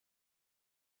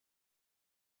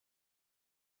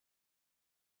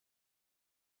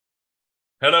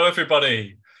Hello,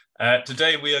 everybody.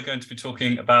 Today we are going to be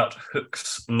talking about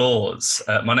Hooke's laws.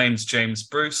 My name's James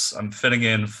Bruce. I'm filling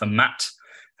in for Matt,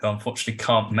 who unfortunately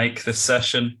can't make this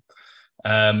session.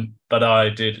 But I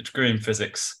did a degree in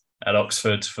physics at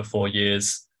Oxford for 4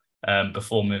 years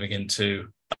before moving into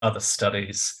other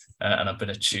studies. And I've been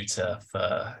a tutor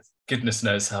for goodness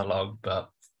knows how long,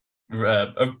 but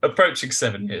approaching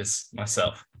 7 years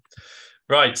myself.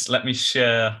 Right, let me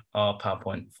share our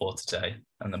PowerPoint for today,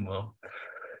 and then we'll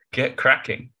get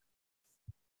cracking.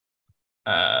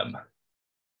 Before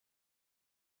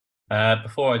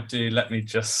I do, let me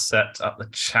just set up the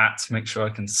chat, make sure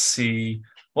I can see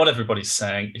what everybody's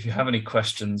saying. If you have any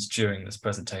questions during this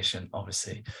presentation,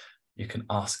 obviously you can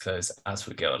ask those as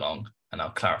we go along, and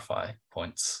I'll clarify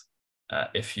points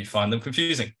if you find them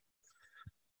confusing.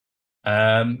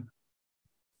 Thank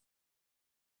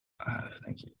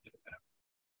you.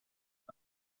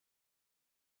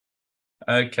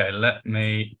 Okay, let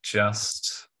me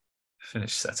just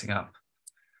finish setting up,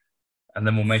 and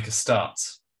then we'll make a start.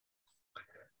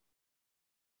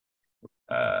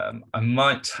 I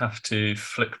might have to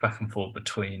flick back and forth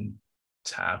between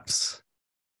tabs.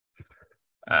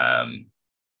 Can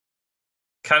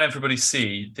everybody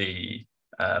see the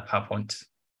PowerPoint?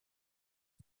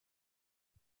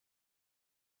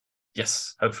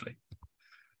 Yes, hopefully.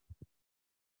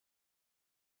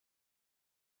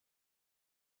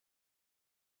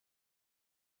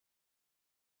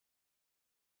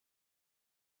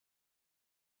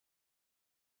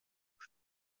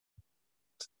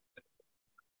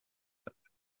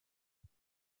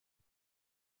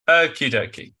 Okie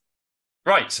dokie.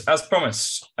 Right, as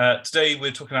promised, today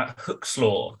we're talking about Hooke's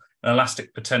law and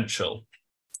elastic potential.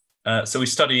 So we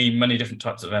study many different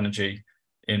types of energy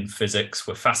in physics.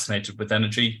 We're fascinated with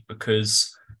energy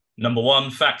because number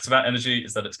one fact about energy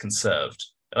is that it's conserved.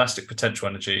 Elastic potential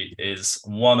energy is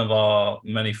one of our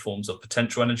many forms of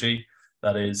potential energy.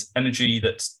 That is energy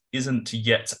that isn't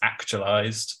yet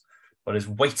actualized, but is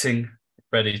waiting,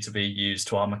 ready to be used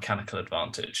to our mechanical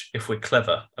advantage if we're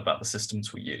clever about the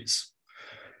systems we use.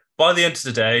 By the end of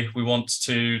the day, we want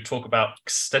to talk about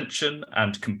extension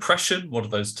and compression. What do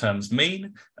those terms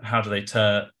mean? And how do they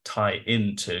tie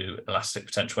into elastic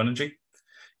potential energy?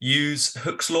 Use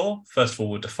Hooke's law. First of all,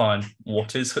 we'll define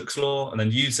what is Hooke's law and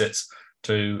then use it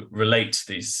to relate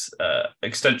these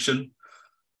extension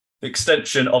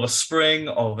of a spring,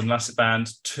 of an elastic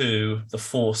band, to the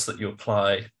force that you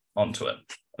apply onto it.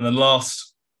 And then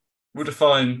last, we'll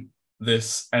define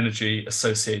this energy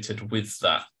associated with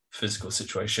that physical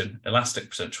situation,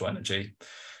 elastic potential energy,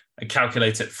 and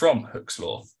calculate it from Hooke's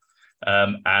law.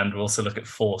 And we'll also look at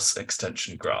force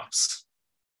extension graphs.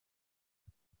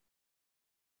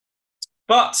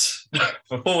 But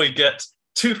before we get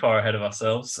too far ahead of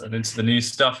ourselves and into the new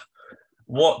stuff,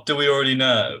 what do we already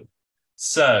know?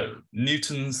 So,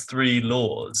 Newton's 3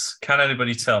 laws. Can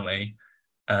anybody tell me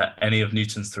any of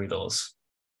Newton's 3 laws?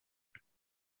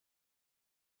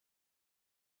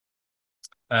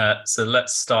 So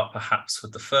let's start perhaps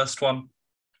with the first one.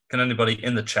 Can anybody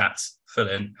in the chat fill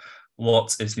in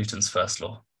what is Newton's first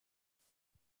law?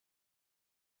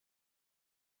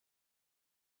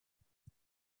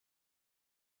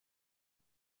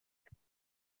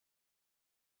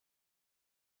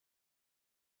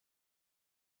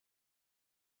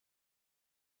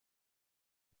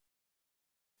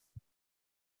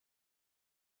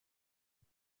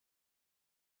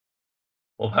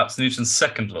 Or perhaps Newton's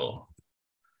second law?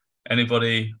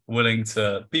 Anybody willing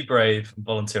to be brave and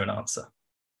volunteer an answer?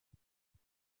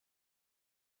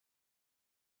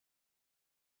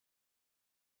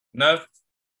 No?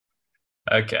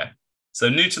 Okay. So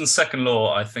Newton's second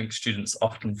law, I think students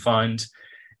often find,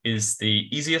 is the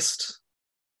easiest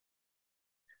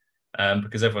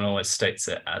because everyone always states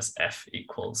it as F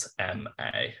equals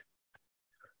ma.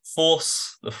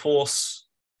 Force,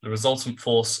 the resultant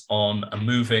force on a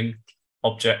moving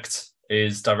object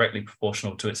is directly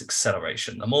proportional to its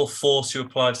acceleration. The more force you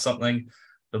apply to something,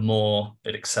 the more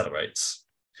it accelerates.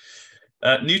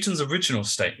 Newton's original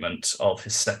statement of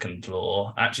his second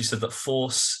law actually said that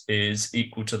force is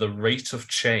equal to the rate of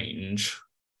change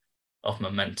of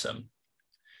momentum,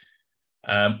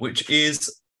 which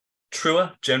is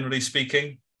truer, generally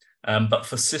speaking. But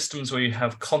for systems where you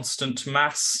have constant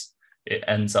mass, it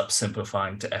ends up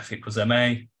simplifying to F equals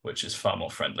ma, which is far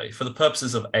more friendly. For the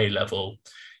purposes of A-level,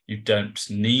 you don't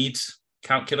need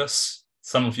calculus.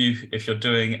 Some of you, if you're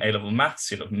doing A-level maths,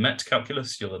 you'll have met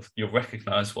calculus, you'll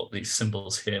recognize what these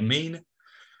symbols here mean.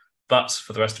 But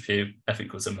for the rest of you, F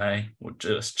equals ma would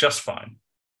just fine.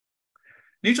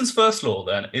 Newton's first law,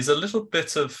 then, is a little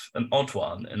bit of an odd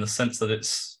one in the sense that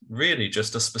it's really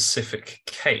just a specific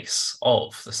case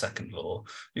of the second law.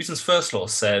 Newton's first law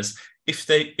says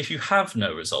if you have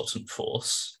no resultant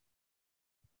force,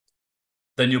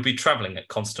 then you'll be traveling at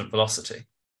constant velocity.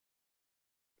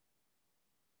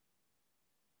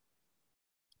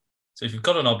 So if you've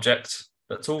got an object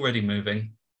that's already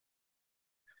moving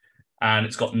and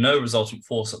it's got no resultant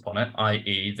force upon it,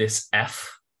 i.e. this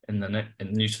F in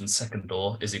Newton's second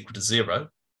law is equal to 0,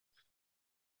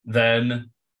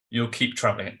 then you'll keep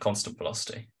traveling at constant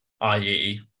velocity,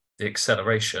 i.e. the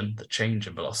acceleration, the change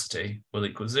in velocity, will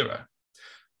equal 0.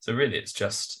 So really it's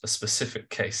just a specific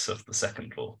case of the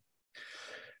second law.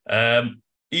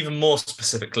 Even more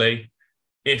specifically,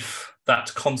 if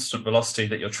that constant velocity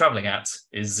that you're traveling at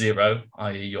is 0,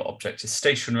 i.e. your object is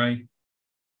stationary,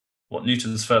 what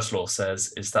Newton's first law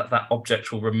says is that that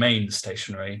object will remain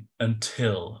stationary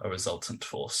until a resultant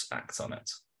force acts on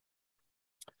it.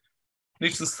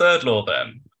 Newton's third law,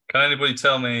 then. Can anybody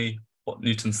tell me what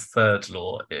Newton's third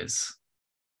law is?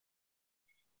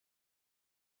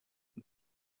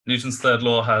 Newton's third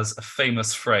law has a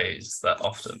famous phrase that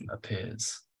often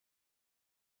appears.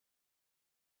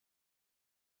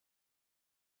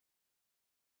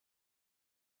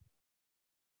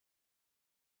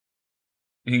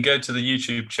 You can go to the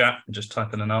YouTube chat and just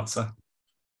type in an answer.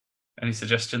 Any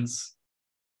suggestions?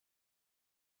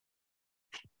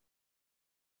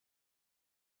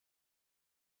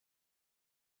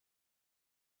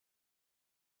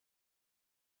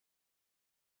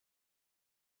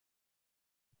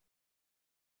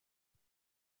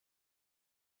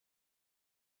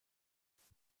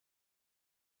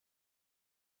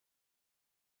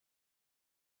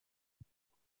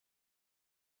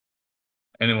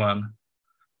 Anyone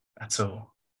at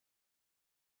all?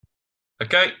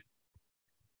 Okay.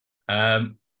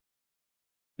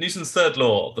 Newton's third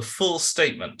law, the full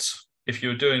statement, if you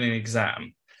were doing an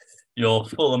exam, your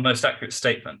full and most accurate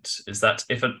statement is that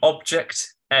if an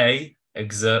object A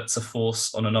exerts a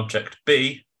force on an object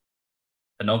B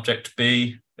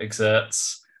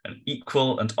exerts an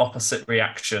equal and opposite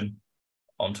reaction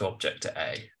onto object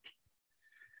A.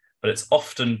 But it's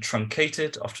often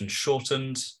truncated, often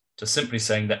shortened to simply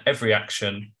saying that every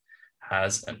action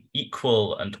has an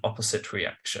equal and opposite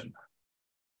reaction.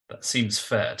 That seems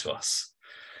fair to us.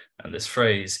 And this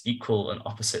phrase, equal and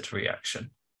opposite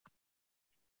reaction,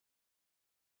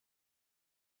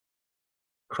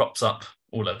 crops up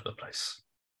all over the place.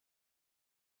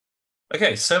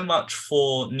 Okay, so much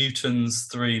for Newton's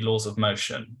 3 laws of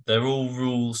motion. They're all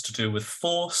rules to do with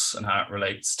force and how it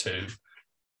relates to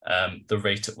the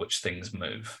rate at which things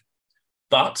move.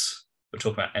 But we're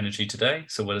talking about energy today,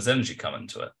 so where does energy come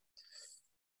into it?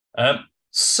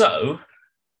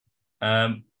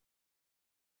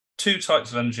 Two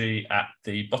types of energy at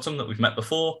the bottom that we've met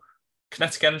before.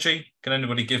 Kinetic energy. Can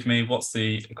anybody give me what's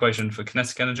the equation for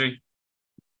kinetic energy?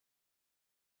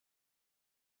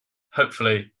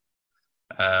 Hopefully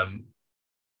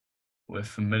we're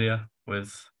familiar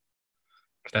with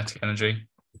kinetic energy.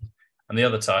 And the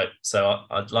other type, so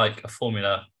I'd like a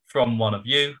formula from one of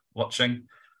you watching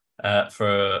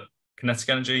for kinetic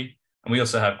energy. And we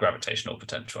also have gravitational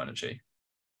potential energy,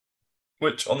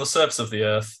 which on the surface of the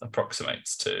Earth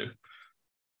approximates to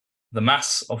the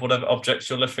mass of whatever object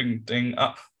you're lifting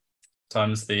up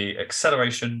times the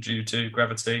acceleration due to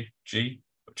gravity, g,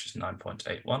 which is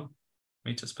 9.81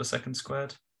 meters per second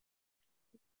squared,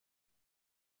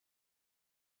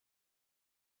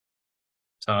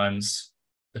 times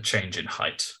the change in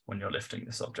height when you're lifting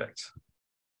this object.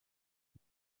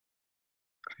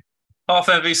 Half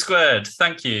mv squared,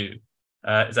 thank you.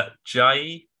 Is that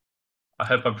Jai? I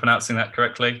hope I'm pronouncing that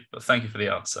correctly, but thank you for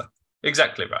the answer.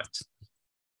 Exactly right.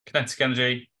 Kinetic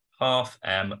energy, half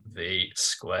mv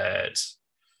squared.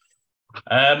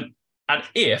 And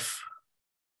if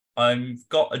I've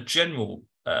got a general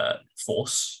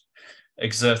force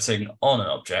exerting on an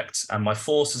object and my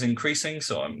force is increasing,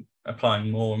 so I'm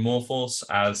applying more and more force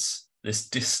as this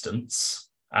distance,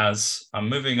 as I'm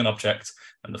moving an object,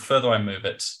 and the further I move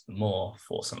it, the more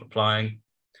force I'm applying.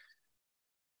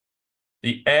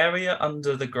 The area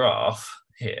under the graph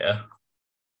here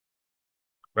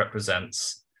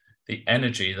represents the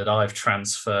energy that I've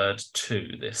transferred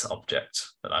to this object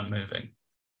that I'm moving.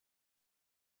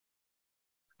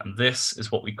 And this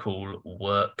is what we call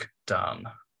work done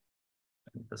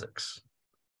in physics.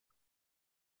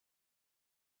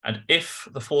 And if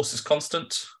the force is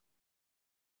constant,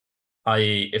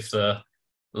 i.e. if the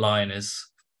line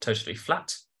is totally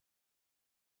flat,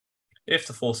 if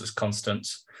the force is constant,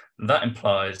 that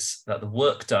implies that the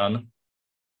work done,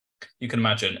 you can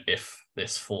imagine if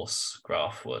this force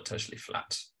graph were totally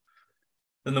flat.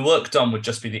 Then the work done would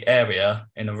just be the area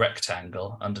in a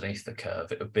rectangle underneath the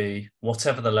curve. It would be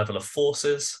whatever the level of force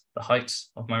is, the height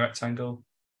of my rectangle,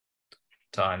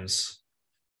 times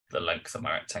the length of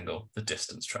my rectangle, the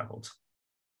distance traveled.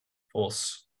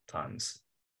 Force times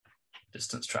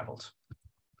distance traveled.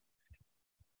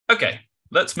 Okay,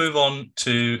 let's move on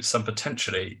to some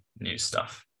potentially new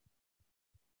stuff.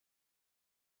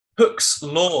 Hooke's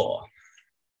law.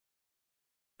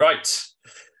 Right.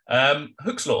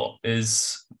 Hooke's law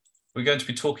is, we're going to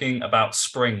be talking about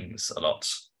springs a lot.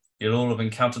 You'll all have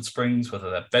encountered springs, whether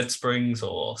they're bed springs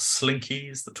or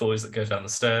slinkies, the toys that go down the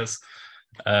stairs,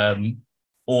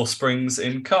 or springs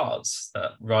in cars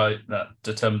that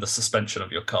determine the suspension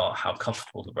of your car, how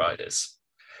comfortable the ride is.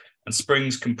 And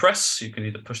springs compress, you can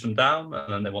either push them down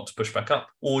and then they want to push back up,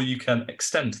 or you can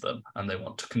extend them and they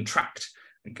want to contract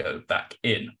and go back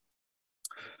in.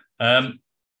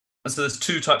 And so there's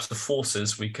two types of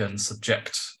forces we can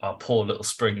subject our poor little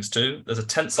springs to. There's a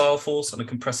tensile force and a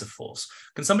compressive force.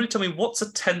 Can somebody tell me what's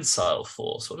a tensile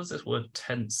force? What does this word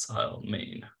tensile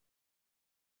mean?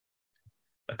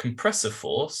 A compressive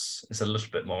force is a little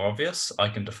bit more obvious. I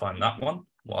can define that one,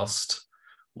 whilst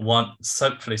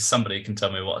hopefully somebody can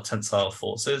tell me what a tensile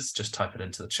force is. Just type it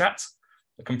into the chat.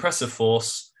 A compressive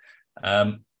force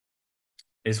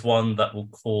is one that will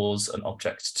cause an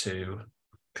object to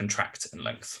contract in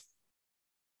length.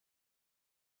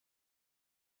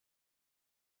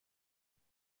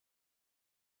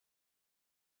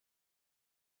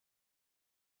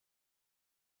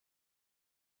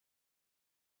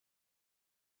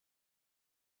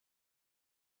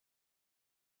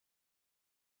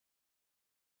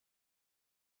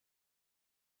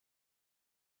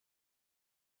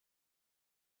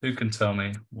 Who can tell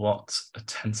me what a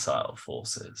tensile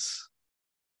force is?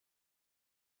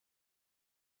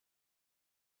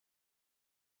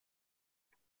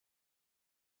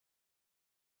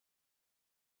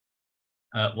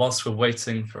 Whilst we're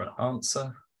waiting for an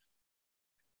answer,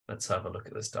 let's have a look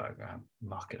at this diagram,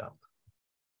 mark it up.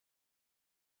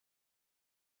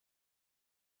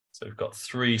 So we've got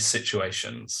three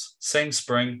situations, same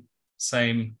spring,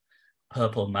 same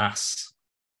purple mass,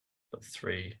 but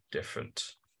three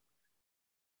different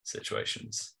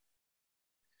situations.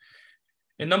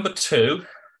 In number two,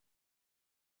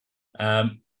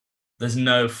 there's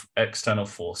no external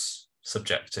force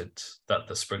subjected that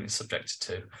the spring is subjected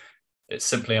to. It's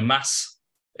simply a mass.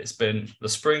 The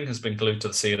spring has been glued to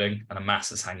the ceiling and a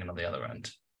mass is hanging on the other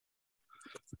end.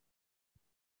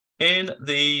 In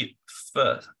a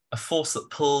force that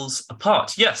pulls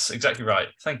apart. Yes, exactly right.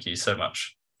 Thank you so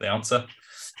much for the answer.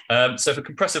 So if a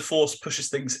compressive force pushes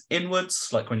things inwards,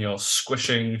 like when you're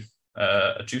squishing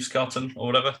a juice carton or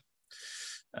whatever,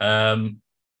 a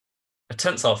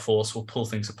tensile force will pull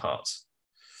things apart.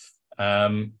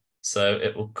 So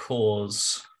it will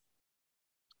cause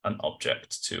an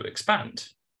object to expand.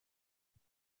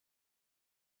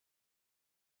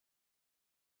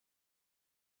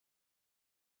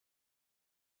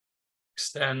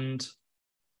 Extend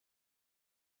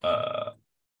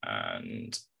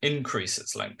and increase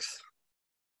its length.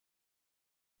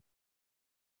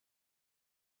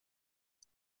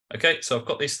 Okay, so I've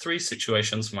got these three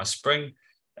situations for my spring.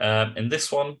 In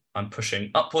this one, I'm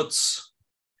pushing upwards.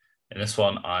 In this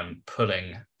one, I'm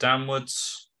pulling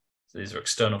downwards. So these are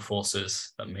external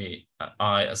forces that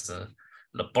I, as the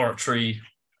laboratory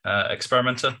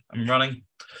experimenter, am running.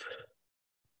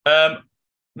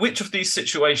 Which of these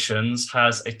situations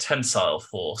has a tensile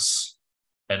force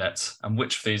in it, and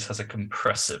which of these has a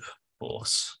compressive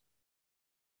force?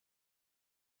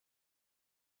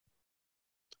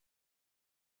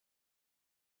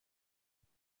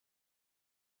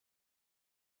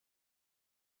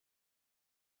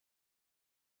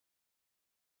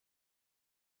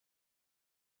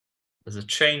 There's a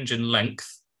change in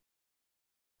length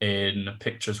in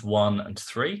pictures 1 and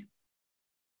 3.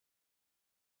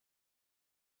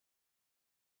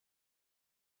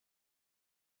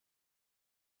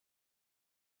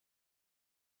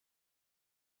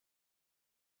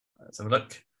 Let's have a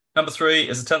look. Number 3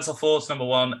 is a tensile force. Number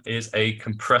 1 is a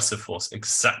compressive force.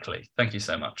 Exactly. Thank you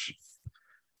so much.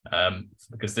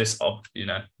 Because this,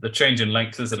 the change in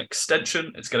length is an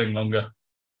extension. It's getting longer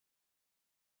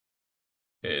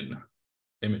in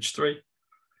image 3.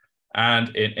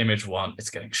 And in image 1, it's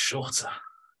getting shorter.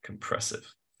 Compressive.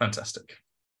 Fantastic.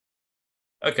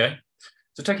 Okay.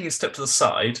 So taking a step to the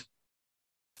side,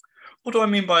 what do I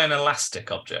mean by an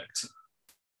elastic object?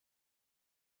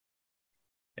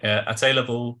 At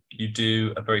A-level, you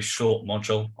do a very short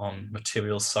module on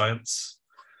materials science,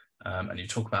 and you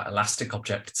talk about elastic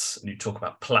objects and you talk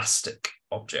about plastic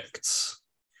objects.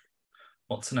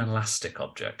 What's an elastic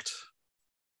object?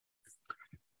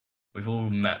 We've all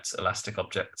met elastic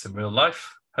objects in real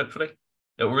life, hopefully.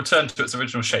 It will return to its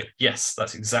original shape. Yes,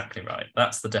 that's exactly right.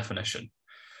 That's the definition.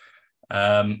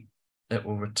 It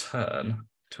will return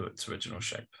to its original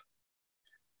shape.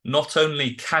 Not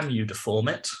only can you deform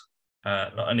it,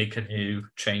 not only can you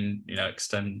change,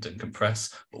 extend and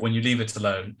compress, but when you leave it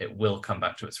alone, it will come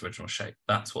back to its original shape.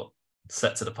 That's what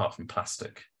sets it apart from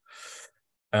plastic.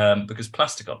 Because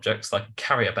plastic objects, like a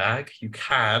carrier bag, you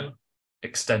can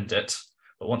extend it,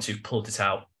 but once you've pulled it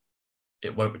out,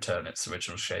 it won't return its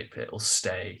original shape. It will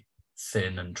stay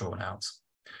thin and drawn out.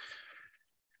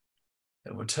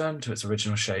 It will return to its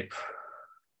original shape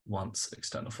once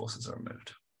external forces are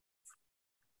removed.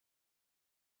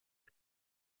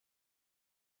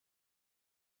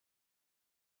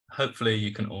 Hopefully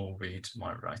you can all read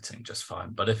my writing just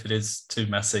fine, but if it is too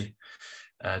messy,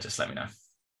 just let me know.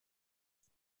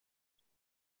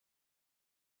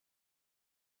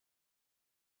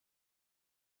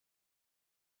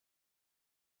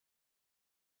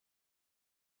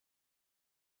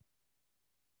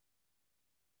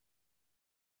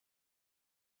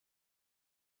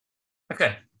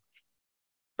 Okay,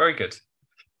 very good.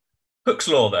 Hooke's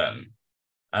law then.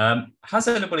 Has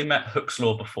anybody met Hooke's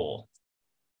law before?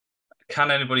 Can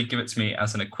anybody give it to me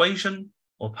as an equation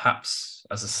or perhaps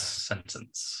as a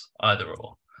sentence? Either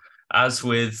or. As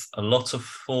with a lot of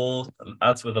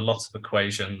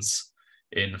equations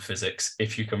in physics,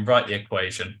 if you can write the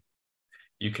equation,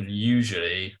 you can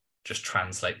usually just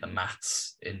translate the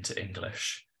maths into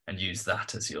English and use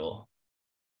that as your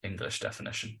English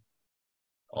definition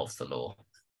of the law.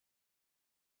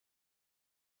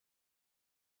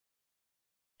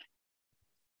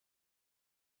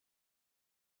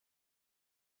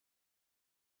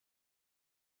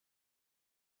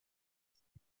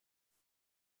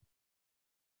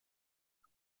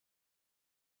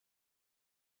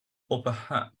 Or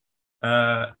perhaps,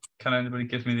 can anybody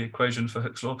give me the equation for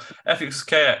Hooke's law? F equals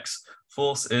kx.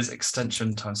 Force is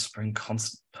extension times spring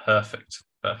constant. Perfect,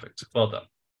 perfect. Well done.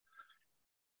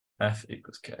 F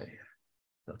equals k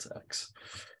delta x.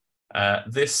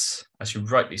 This, as you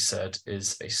rightly said,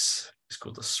 is it's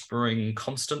called the spring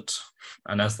constant.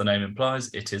 And as the name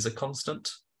implies, it is a constant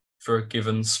for a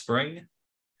given spring.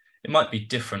 It might be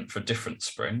different for different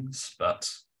springs,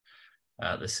 but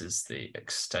this is the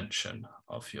extension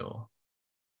of your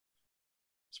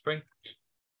spring.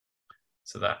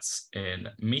 So that's in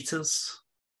meters.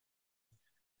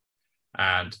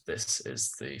 And this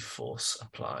is the force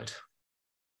applied.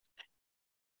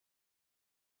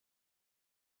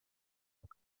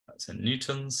 That's in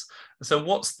newtons. So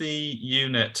what's the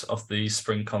unit of the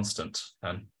spring constant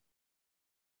then?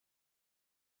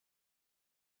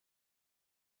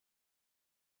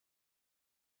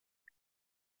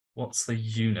 What's the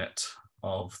unit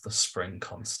of the spring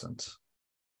constant?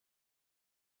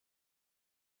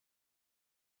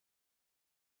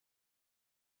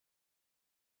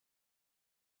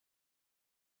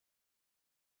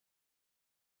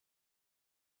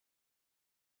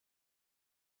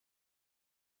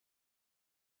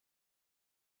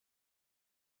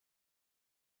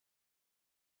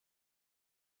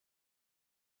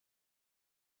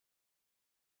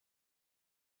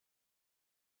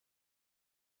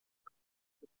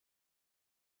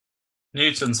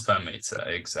 Newtons per meter,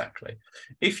 exactly.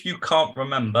 If you can't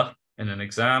remember in an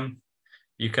exam,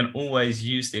 you can always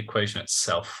use the equation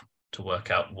itself to work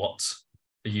out what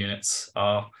the units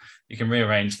are. You can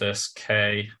rearrange this.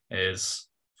 K is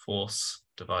force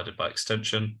divided by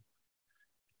extension.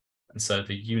 And so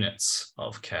the units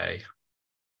of K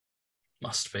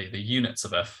must be the units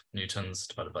of F, newtons,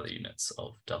 divided by the units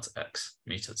of delta X,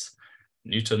 meters.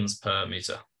 Newtons per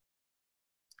meter.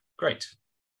 Great.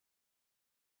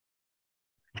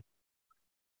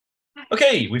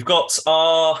 Okay, we've got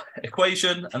our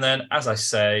equation, and then, as I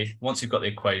say, once you've got the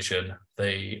equation,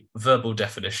 the verbal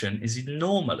definition is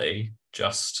normally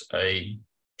just a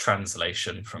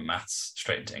translation from maths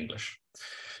straight into English.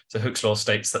 So Hooke's law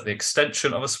states that the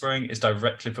extension of a spring is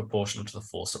directly proportional to the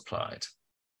force applied,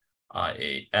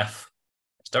 i.e. F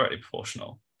is directly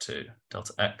proportional to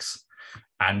delta X,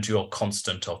 and your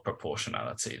constant of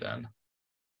proportionality then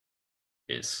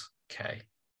is K.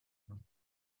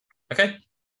 Okay.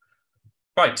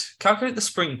 Right, calculate the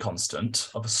spring constant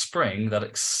of a spring that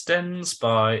extends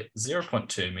by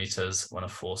 0.2 meters when a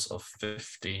force of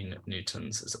 15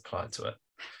 newtons is applied to it.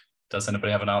 Does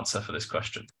anybody have an answer for this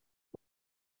question?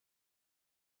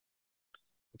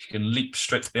 If you can leap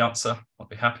straight to the answer, I'll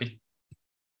be happy.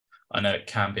 I know it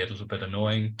can be a little bit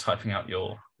annoying typing out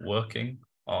your working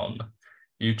on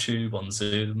YouTube, on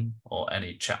Zoom, or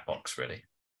any chat box, really.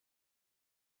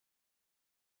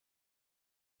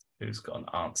 Who's got an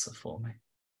answer for me?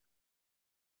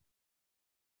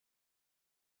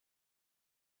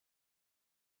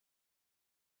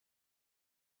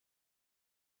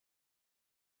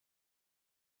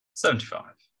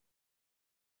 $75.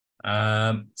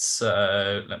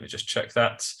 So let me just check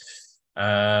that.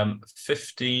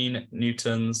 15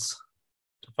 newtons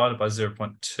divided by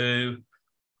 0.2.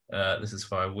 This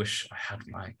is where I wish I had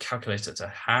my calculator to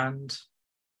hand,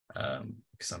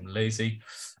 because I'm lazy.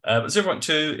 But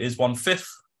 0.2 is 1/5.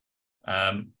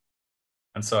 And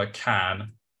so I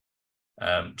can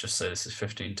just say this is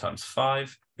 15 times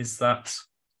 5 is that.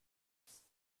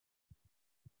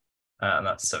 And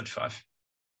that's 75.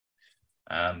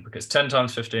 Because 10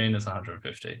 times 15 is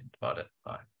 150 divided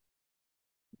by.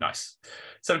 Nice.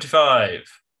 75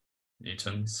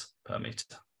 newtons per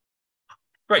meter.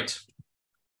 Great.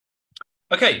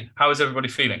 Okay, how is everybody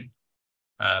feeling?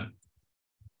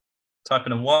 Type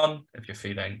in a 1 if you're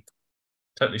feeling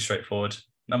totally straightforward.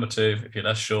 Number 2 if you're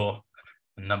less sure.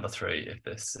 And number 3 if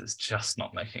this is just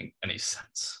not making any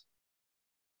sense.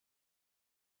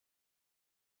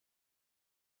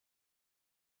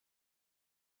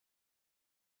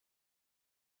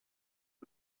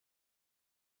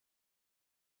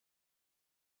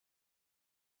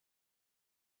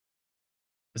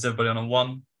 Is everybody on a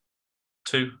 1,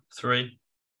 2, 3?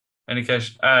 Any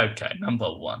case? Okay, number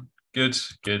 1. Good,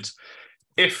 good.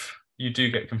 If you do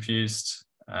get confused,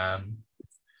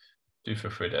 do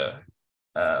feel free to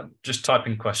just type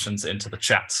in questions into the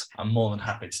chat. I'm more than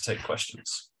happy to take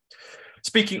questions.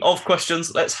 Speaking of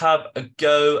questions, let's have a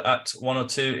go at 1 or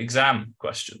 2 exam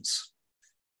questions.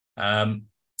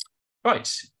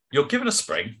 Right, you're given a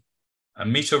spring, a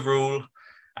meter rule,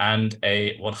 and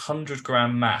a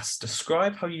 100-gram mass.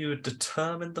 Describe how you would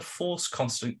determine the force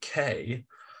constant K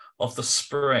of the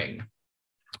spring.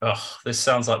 Oh, this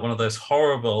sounds like one of those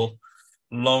horrible,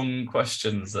 long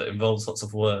questions that involves lots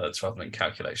of words rather than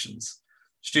calculations.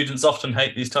 Students often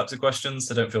hate these types of questions.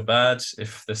 They don't feel bad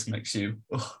if this makes you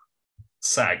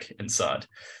sag inside.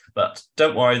 But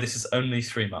don't worry, this is only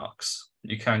 3 marks.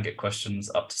 You can get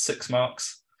questions up to 6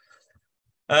 marks.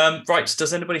 Right,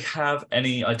 does anybody have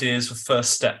any ideas for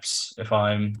first steps if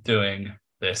I'm doing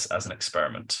this as an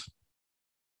experiment?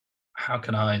 How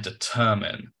can I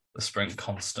determine the spring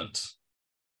constant?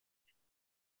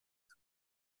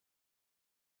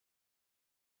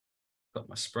 Got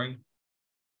my spring,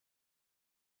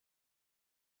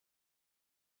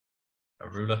 a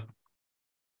ruler,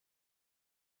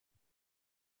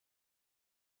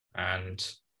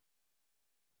 and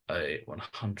a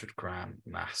 100-gram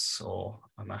mass, or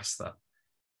a mass that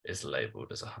is labeled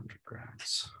as 100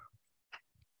 grams.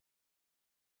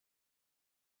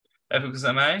 F equals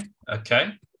ma.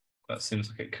 Okay, that seems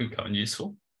like it could come in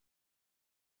useful.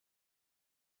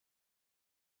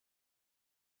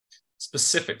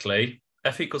 Specifically,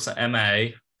 F equals ma,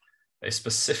 a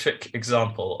specific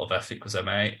example of F equals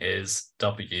ma is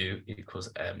W equals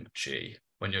mg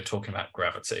when you're talking about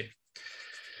gravity.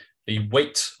 The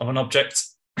weight of an object,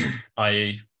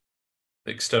 i.e.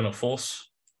 the external force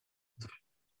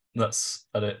that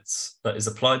is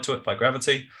applied to it by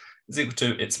gravity, is equal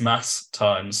to its mass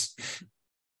times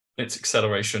its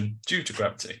acceleration due to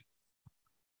gravity.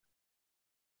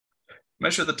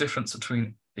 Measure the difference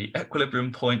between the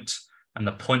equilibrium point and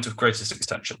the point of greatest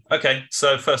extension. Okay,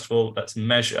 so first of all, let's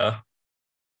measure.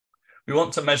 We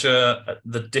want to measure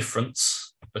the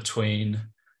difference between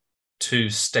 2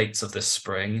 states of this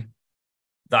spring.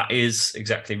 That is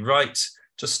exactly right.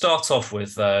 To start off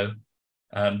with, though,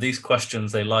 these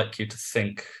questions, they like you to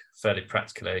think fairly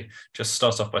practically. Just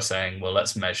start off by saying, well,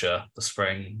 let's measure the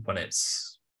spring when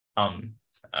it's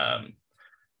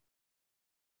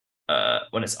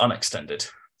unextended.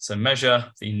 So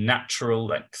measure the natural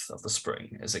length of the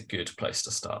spring is a good place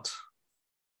to start.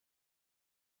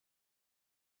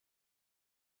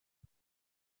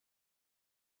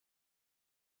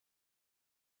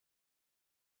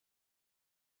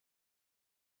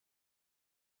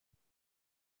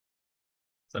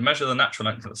 So measure the natural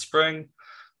length of the spring.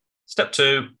 Step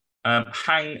 2,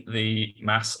 hang the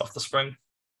mass off the spring.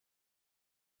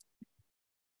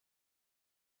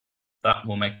 That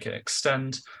will make it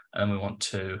extend, and we want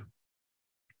to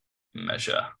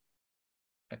measure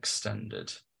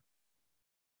extended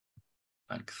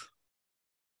length.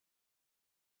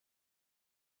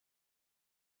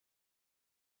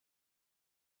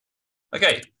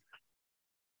 Okay.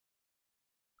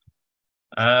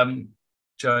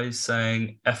 Joe's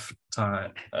saying F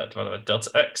divided by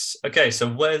delta X. Okay, so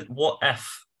what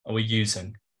F are we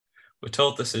using? We're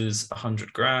told this is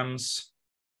 100 grams.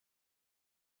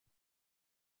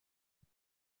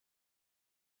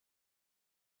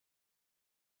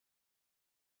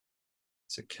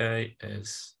 So K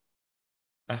is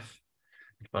F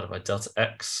divided by delta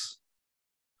X.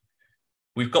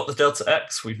 We've got the delta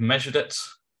X, we've measured it.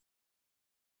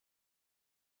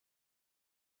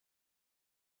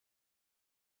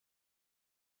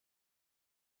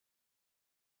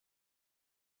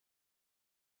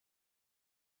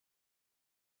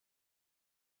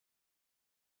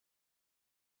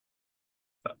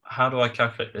 But how do I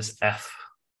calculate this F?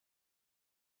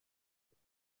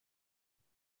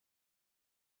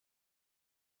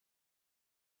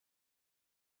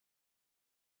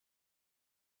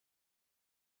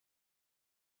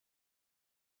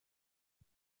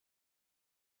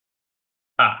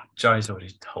 Jai's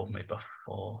already told me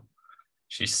before.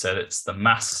 She said it's the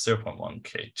mass 0.1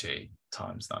 kg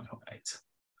times 9.8.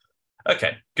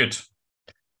 Okay, good.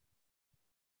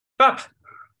 Fab.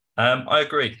 I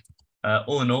agree.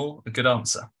 All in all, a good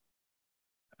answer.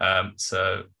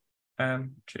 So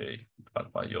mg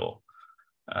divided by your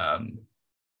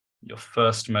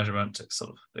first measurement, it's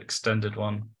sort of the extended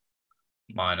one,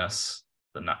 minus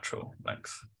the natural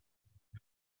length.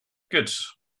 Good.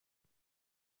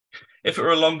 If it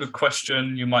were a longer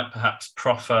question, you might perhaps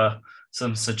proffer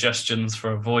some suggestions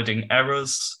for avoiding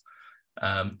errors.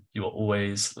 You are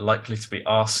always likely to be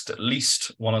asked at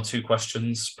least 1 or 2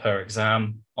 questions per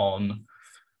exam on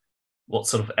what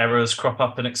sort of errors crop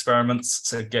up in experiments,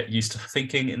 so get used to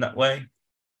thinking in that way.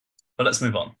 But let's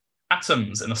move on.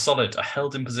 Atoms in a solid are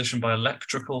held in position by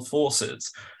electrical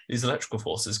forces. These electrical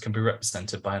forces can be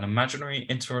represented by an imaginary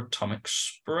interatomic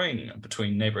spring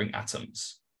between neighboring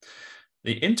atoms.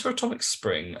 The interatomic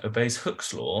spring obeys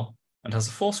Hooke's law and has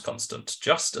a force constant,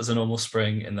 just as a normal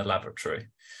spring in the laboratory.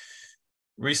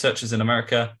 Researchers in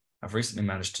America have recently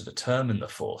managed to determine the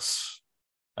force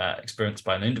experienced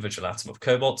by an individual atom of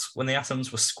cobalt when the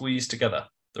atoms were squeezed together.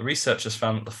 The researchers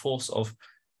found that the force of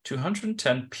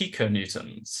 210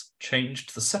 piconewtons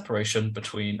changed the separation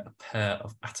between a pair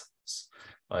of atoms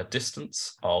by a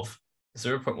distance of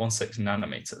 0.16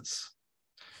 nanometers.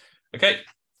 Okay,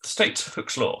 state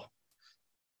Hooke's law.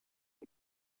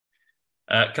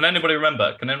 Can anybody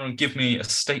remember? Can anyone give me a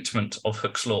statement of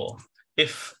Hooke's law?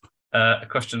 If a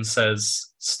question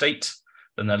says state,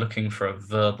 then they're looking for a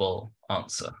verbal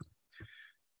answer.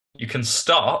 You can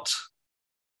start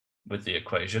with the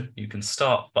equation. You can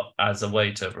start, but as a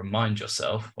way to remind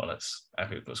yourself, well, it's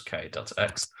F equals K delta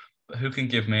X. But who can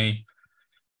give me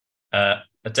a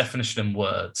definition in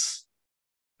words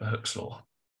for Hooke's law?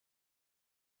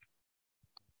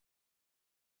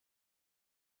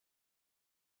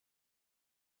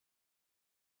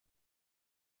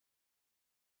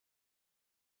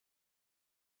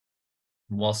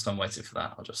 Whilst I'm waiting for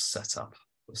that, I'll just set up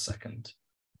the second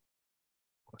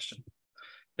question.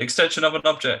 The extension of an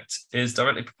object is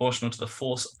directly proportional to the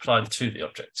force applied to the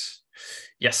object.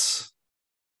 Yes.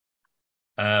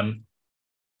 The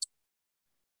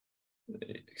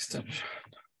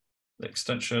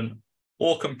extension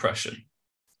or compression.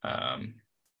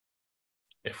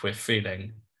 If we're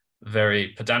feeling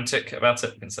very pedantic about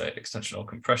it, we can say extension or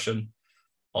compression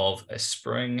of a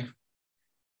spring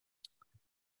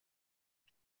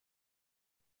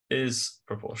is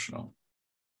proportional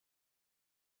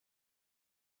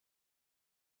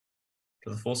to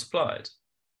the force applied.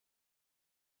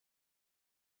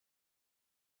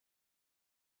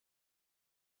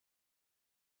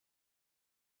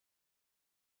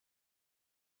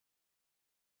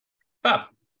 Fab.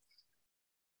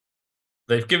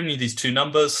 They've given you these 2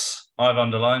 numbers. I've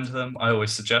underlined them. I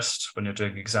always suggest when you're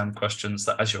doing exam questions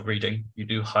that as you're reading, you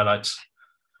do highlight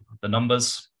the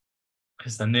numbers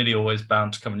because they're nearly always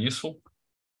bound to come in useful.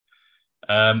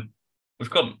 We've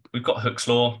got Hooke's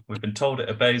law. We've been told it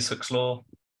obeys Hooke's law.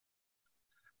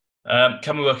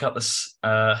 Can we work out this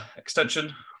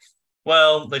extension?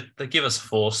 Well, they give us a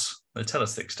force. They tell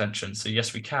us the extension. So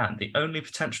yes, we can. The only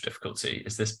potential difficulty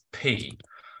is this P.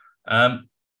 And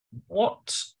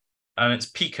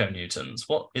it's piconewtons.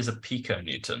 What is a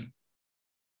piconewton?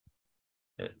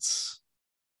 It's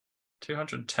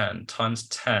 210 times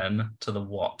 10 to the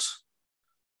what?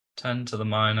 10 to the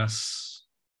minus.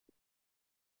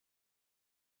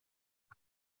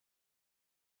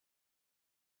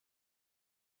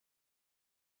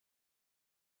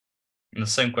 And the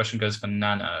same question goes for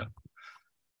nano.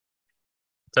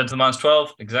 10 to the minus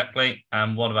 12, exactly.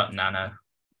 And what about nano?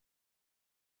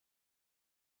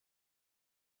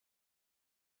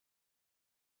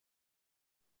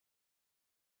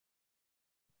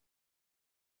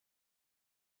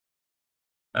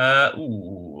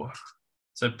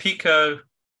 So pico,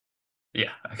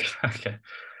 yeah, okay.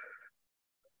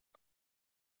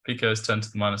 Pico is 10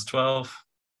 to the minus 12.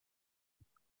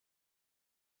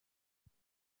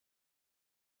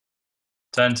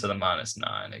 10 to the minus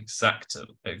 9, exactly.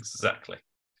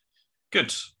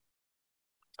 Good.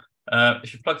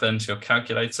 If you plug that into your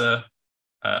calculator,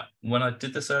 when I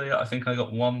did this earlier, I think I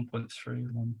got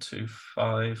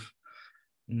 1.3125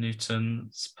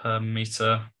 newtons per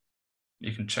meter.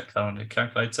 You can check that on your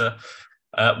calculator.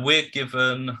 We're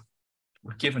given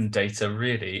data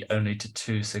really only to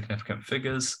two significant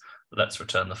figures. Let's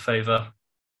return the favor.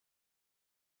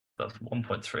 That's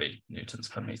 1.3 newtons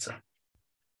per meter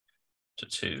to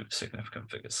two significant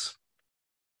figures.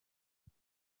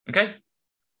 Okay,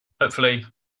 hopefully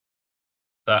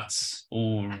that's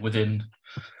all within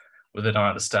our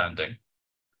understanding.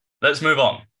 Let's move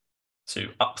on to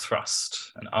upthrust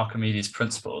and Archimedes'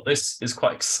 principle. This is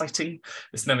quite exciting.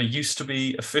 This never used to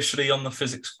be officially on the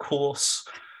physics course,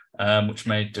 which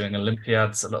made doing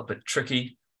Olympiads a little bit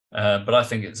tricky. But I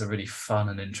think it's a really fun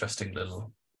and interesting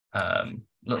little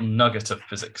nugget of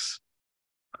physics.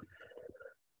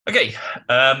 Okay,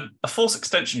 a force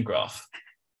extension graph.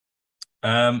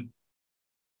 More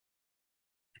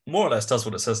or less does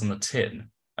what it says on the tin.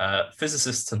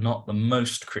 Physicists are not the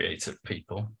most creative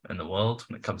people in the world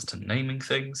when it comes to naming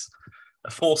things. A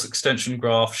force extension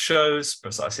graph shows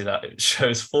precisely that. It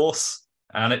shows force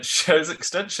and it shows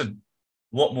extension.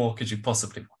 What more could you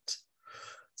possibly want?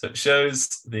 So it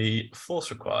shows the force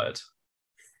required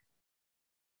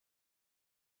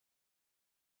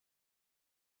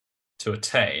to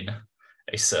attain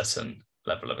a certain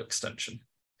level of extension.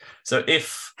 So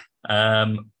if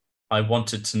I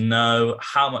wanted to know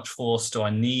how much force do I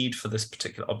need for this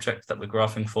particular object that we're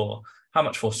graphing for, how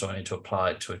much force do I need to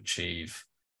apply to achieve,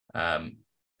 I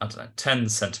don't know, 10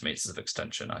 centimeters of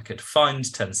extension. I could find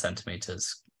 10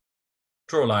 centimeters,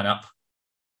 draw a line up,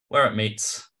 where it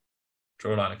meets,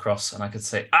 draw a line across, and I could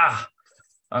say,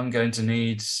 I'm going to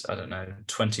need, I don't know,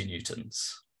 20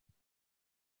 newtons.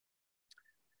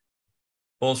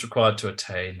 Force required to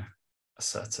attain a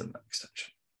certain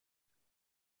extension.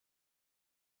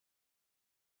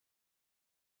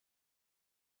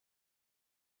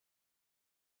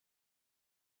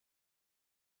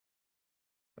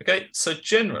 Okay, so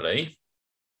generally,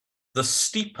 the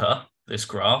steeper this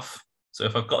graph, so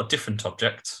if I've got a different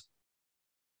object,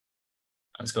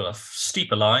 and it's got a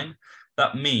steeper line,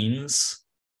 that means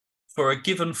for a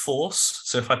given force,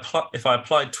 so if I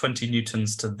applied 20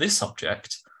 newtons to this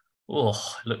object, it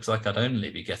looks like I'd only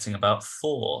be getting about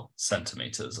 4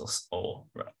 centimeters or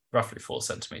roughly 4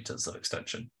 centimeters of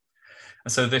extension.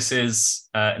 And so this is,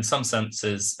 in some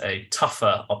senses, a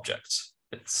tougher object.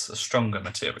 It's a stronger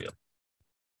material,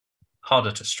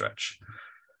 harder to stretch.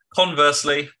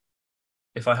 Conversely,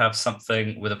 if I have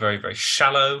something with a very, very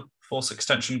shallow force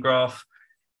extension graph,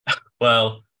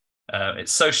 well,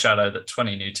 it's so shallow that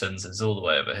 20 newtons is all the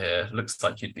way over here. Looks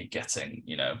like you'd be getting,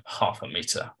 half a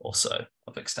meter or so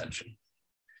of extension.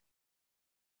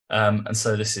 And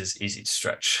so this is easy to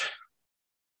stretch.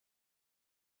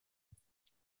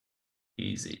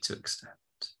 Easy to extend.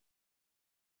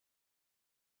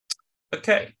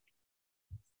 Okay.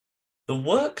 The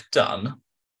work done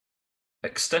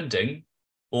extending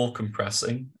or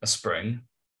compressing a spring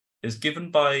is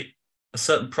given by a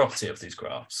certain property of these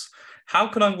graphs. How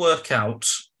can I work out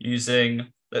using,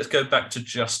 let's go back to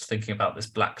just thinking about this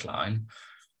black line.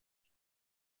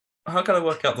 How can I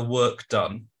work out the work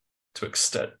done to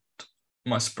extend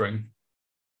my spring?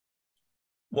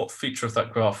 What feature of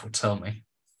that graph will tell me?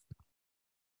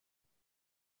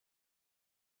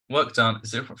 Work done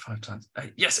is 0.5 times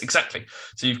 8. Yes, exactly.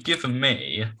 So you've given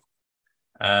me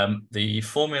the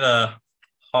formula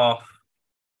half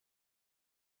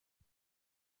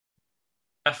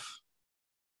F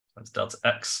times delta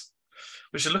X,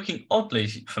 which is looking oddly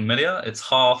familiar. It's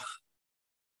half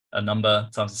a number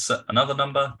times another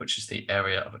number, which is the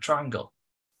area of a triangle,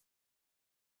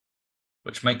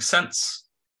 which makes sense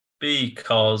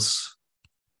because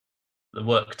the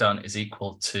work done is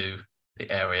equal to the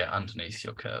area underneath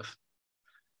your curve.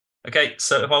 Okay,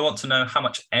 so if I want to know how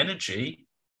much energy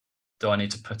do I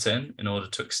need to put in order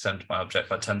to extend my object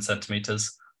by 10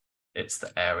 centimeters, it's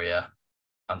the area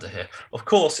under here. Of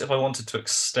course, if I wanted to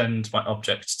extend my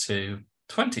object to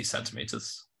 20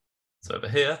 centimeters, so over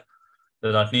here,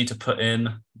 then I'd need to put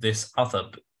in this other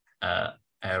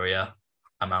area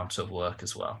amount of work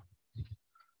as well.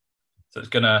 So it's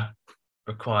going to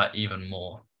require even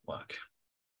more work.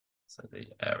 So the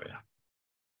area.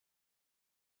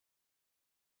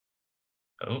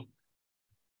 Oh.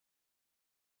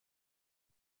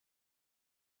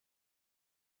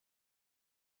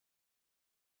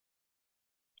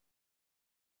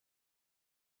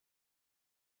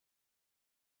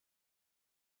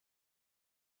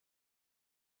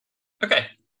 Okay.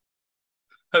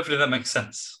 Hopefully that makes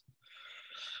sense.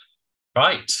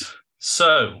 Right,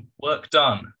 so work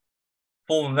done.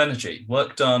 Form of energy.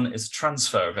 Work done is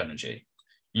transfer of energy,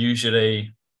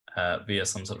 usually via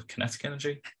some sort of kinetic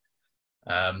energy.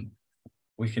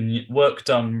 Work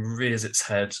done rears its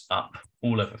head up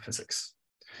all over physics.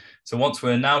 So once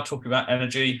we're now talking about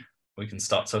energy, we can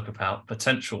start to talk about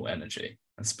potential energy,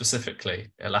 and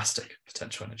specifically elastic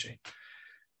potential energy.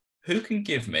 Who can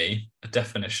give me a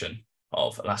definition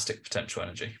of elastic potential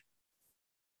energy?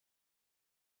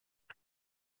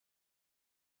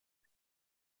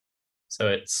 So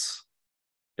it's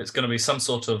going to be some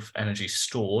sort of energy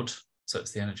stored. So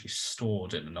it's the energy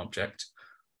stored in an object.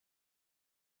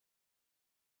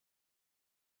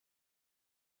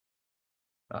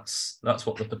 That's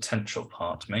what the potential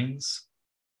part means.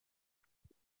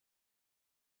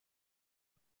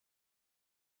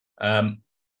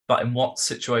 But in what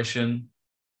situation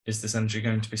is this energy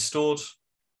going to be stored?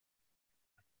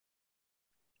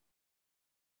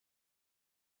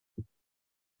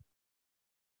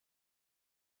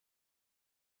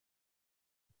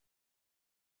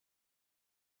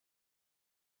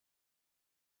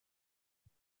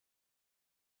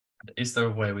 Is there a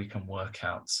way we can work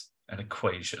out an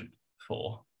equation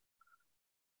for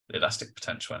the elastic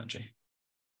potential energy?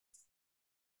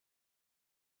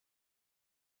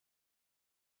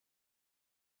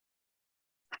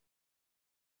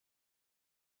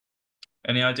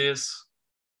 Any ideas?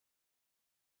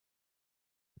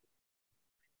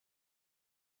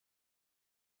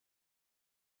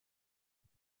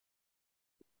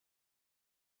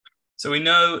 So we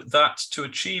know that to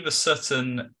achieve a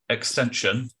certain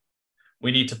extension,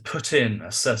 we need to put in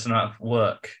a certain amount of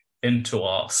work into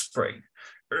our spring,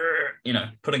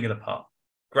 putting it apart.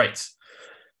 Great.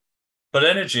 But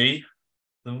energy,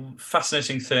 the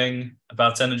fascinating thing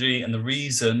about energy, and the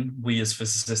reason we as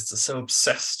physicists are so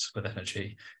obsessed with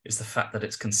energy, is the fact that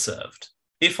it's conserved.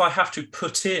 If I have to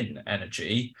put in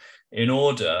energy in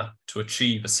order to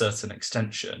achieve a certain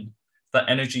extension, that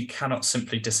energy cannot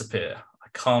simply disappear. I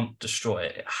can't destroy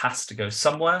it. It has to go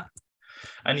somewhere.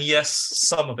 And yes,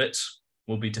 some of it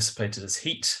will be dissipated as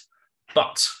heat,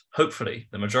 but hopefully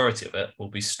the majority of it will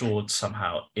be stored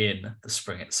somehow in the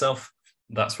spring itself.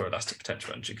 That's where elastic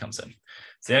potential energy comes in.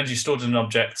 It's the energy stored in an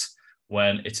object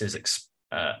when it is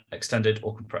extended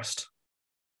or compressed.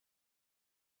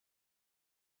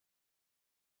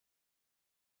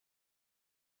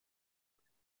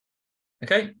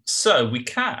 Okay, so we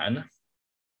can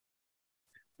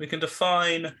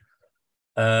define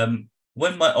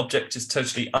when my object is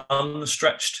totally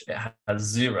unstretched, it has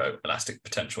zero elastic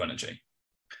potential energy.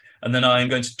 And then I'm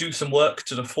going to do some work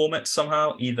to deform it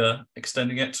somehow, either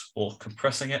extending it or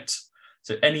compressing it.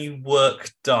 So any work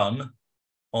done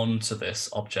onto this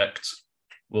object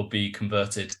will be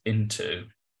converted into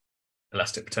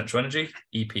elastic potential energy,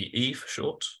 EPE for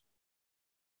short.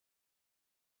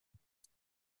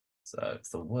 So it's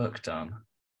the work done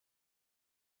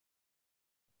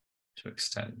to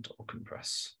extend or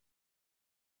compress.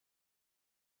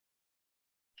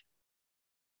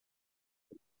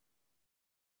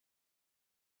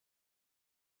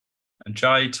 And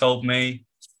Jai told me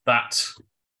that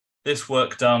this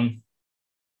work done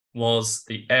was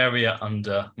the area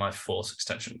under my force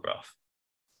extension graph,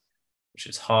 which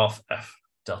is half F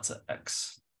delta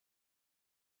X.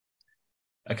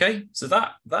 Okay, so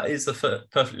that is the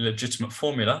perfectly legitimate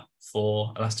formula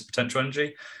for elastic potential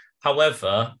energy.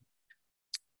 However,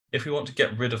 if we want to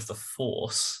get rid of the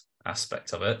force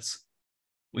aspect of it,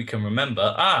 we can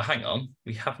remember, hang on,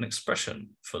 we have an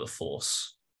expression for the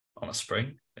force on a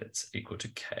spring. It's equal to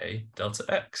K delta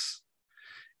X.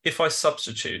 If I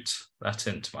substitute that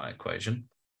into my equation,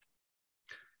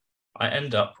 I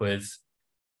end up with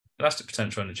elastic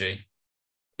potential energy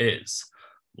is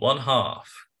 1/2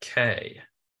 K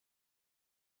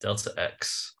delta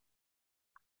X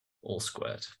all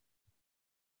squared.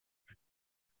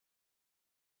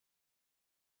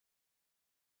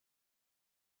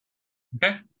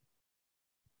 Okay.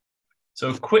 So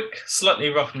a quick, slightly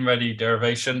rough and ready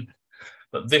derivation,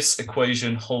 but this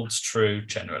equation holds true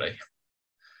generally.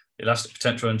 The elastic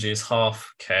potential energy is 1/2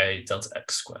 K delta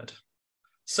X squared.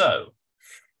 So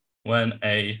when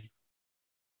a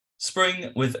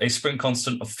spring with a spring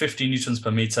constant of 50 newtons per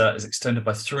meter is extended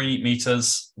by 3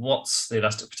 meters, what's the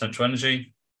elastic potential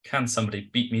energy? Can somebody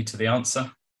beat me to the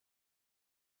answer?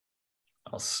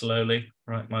 I'll slowly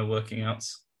write my working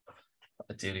outs.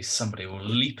 Ideally, somebody will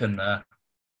leap in there.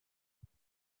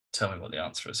 Tell me what the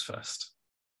answer is first.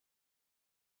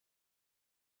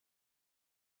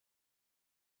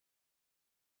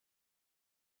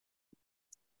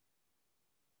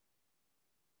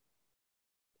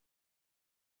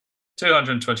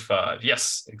 $225.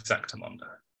 Yes, exactamundo.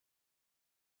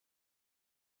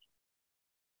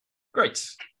 Great.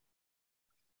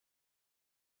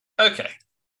 Okay,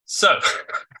 so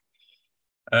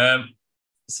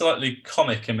slightly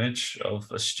comic image of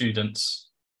a student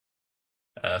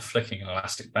flicking an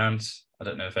elastic band. I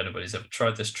don't know if anybody's ever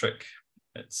tried this trick.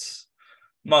 It's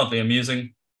mildly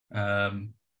amusing,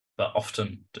 but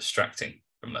often distracting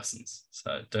from lessons.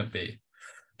 So don't be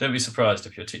surprised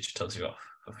if your teacher tells you off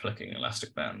for flicking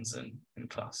elastic bands in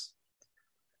class.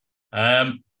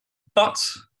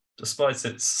 But despite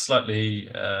its slightly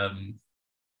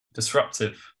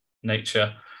disruptive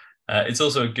nature, it's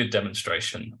also a good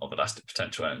demonstration of elastic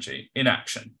potential energy in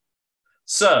action.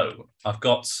 So I've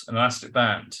got an elastic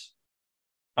band,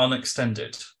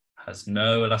 unextended, has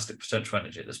no elastic potential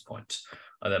energy at this point.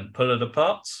 I then pull it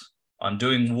apart. I'm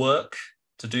doing work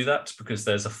to do that because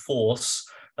there's a force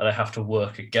that I have to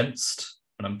work against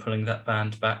when I'm pulling that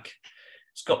band back.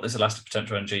 It's got this elastic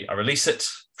potential energy. I release it,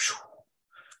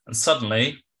 and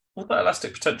suddenly all that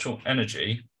elastic potential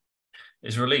energy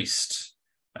is released.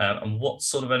 And what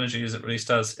sort of energy is it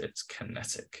released as? It's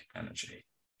kinetic energy.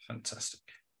 Fantastic.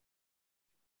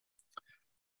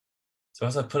 So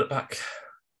as I put it back,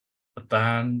 the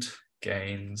band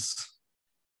gains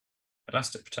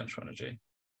elastic potential energy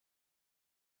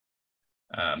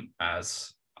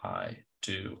as I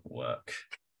do work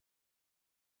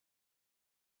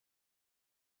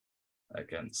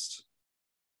against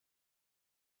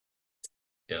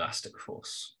elastic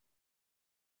force.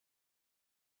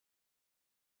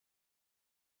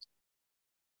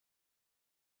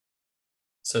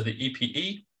 So the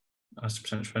EPE, elastic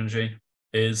potential energy,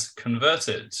 is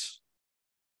converted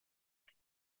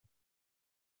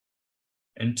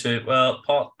into, well,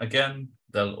 again,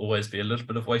 there'll always be a little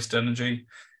bit of waste energy.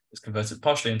 It's converted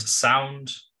partially into sound,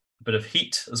 a bit of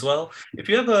heat as well. If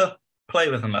you ever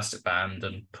play with an elastic band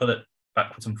and pull it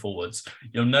backwards and forwards,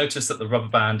 you'll notice that the rubber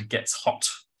band gets hot.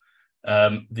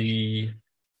 The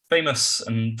famous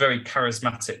and very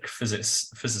charismatic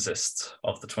physicist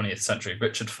of the 20th century,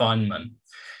 Richard Feynman,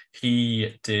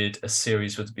 he did a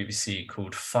series with the BBC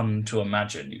called Fun to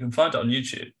Imagine. You can find it on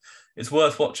YouTube. It's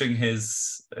worth watching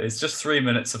it's just 3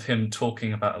 minutes of him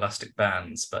talking about elastic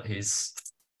bands, but he's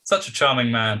such a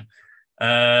charming man.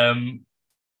 And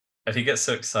he gets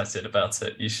so excited about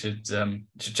it, you should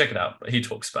check it out. But he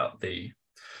talks about the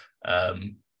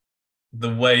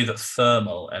way that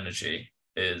thermal energy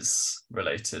is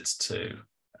related to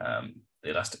the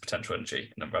elastic potential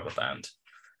energy in a rubber band.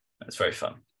 It's very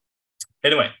fun.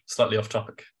 Anyway, slightly off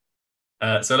topic.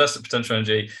 So elastic potential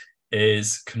energy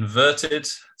is converted,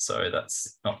 sorry,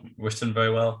 that's not written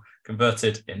very well,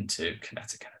 converted into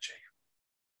kinetic energy.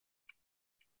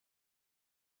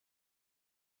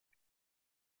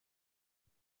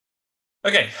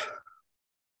 Okay.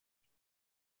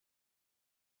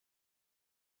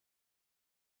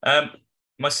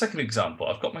 My second example,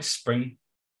 I've got my spring.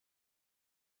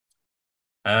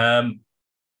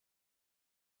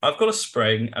 I've got a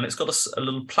spring and it's got a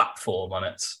little platform on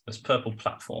it, this purple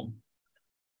platform.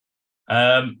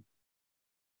 And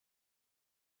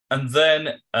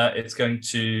then it's going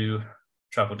to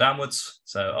travel downwards.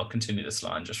 So I'll continue this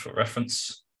line just for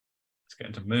reference. It's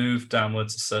going to move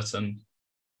downwards a certain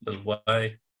little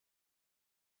way.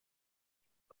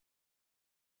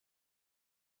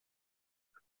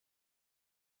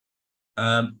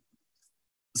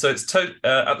 So it's at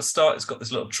the start, it's got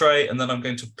this little tray, and then I'm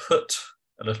going to put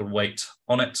a little weight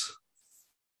on it,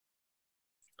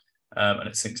 and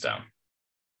it sinks down.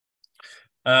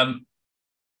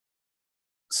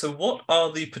 So what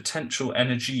are the potential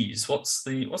energies? What's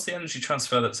the energy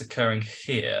transfer that's occurring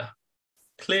here?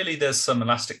 Clearly, there's some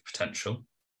elastic potential.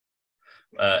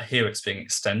 Here it's being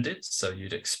extended, so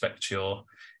you'd expect your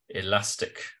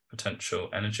elastic potential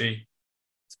energy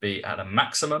to be at a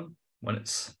maximum when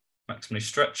it's maximally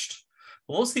stretched.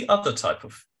 But what's the other type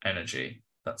of energy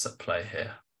that's at play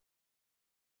here?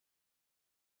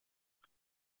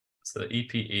 So the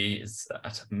EPE is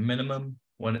at a minimum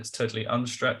when it's totally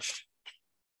unstretched.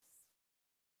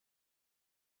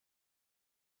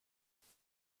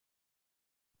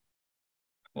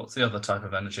 What's the other type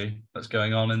of energy that's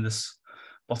going on in this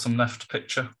bottom left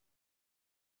picture?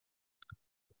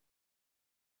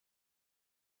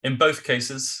 In both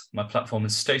cases, my platform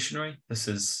is stationary. This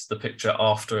is the picture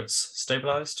after it's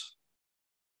stabilized.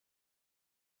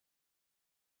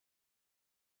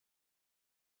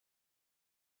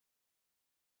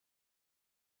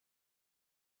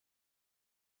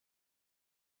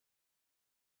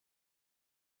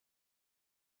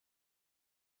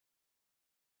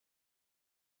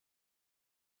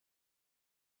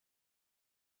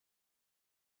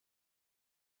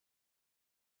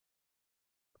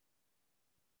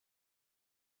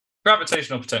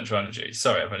 Gravitational potential energy.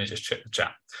 Sorry, I've only just checked the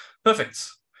chat. Perfect.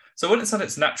 So when it's at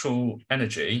its natural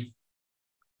energy,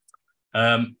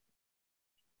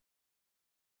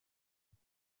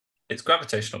 its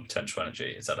gravitational potential energy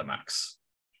is at a max.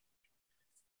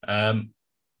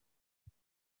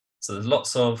 So there's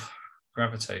lots of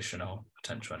gravitational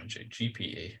potential energy,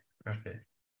 GPE,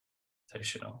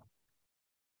 gravitational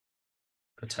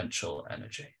potential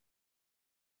energy.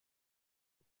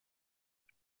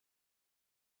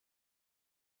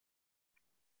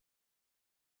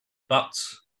 But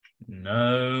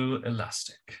no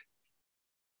elastic.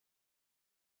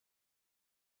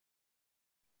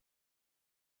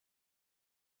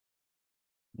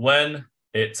 When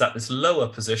it's at this lower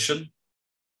position,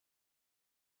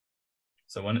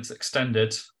 so when it's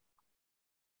extended,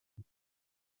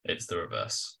 it's the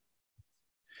reverse.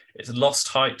 It's lost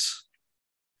height,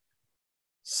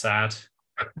 sad,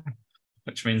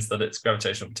 which means that its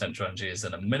gravitational potential energy is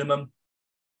in a minimum.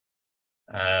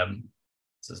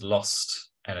 So it's lost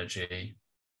energy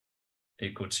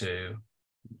equal to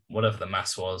whatever the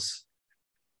mass was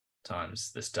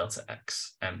times this delta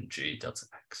x, mg delta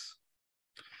x.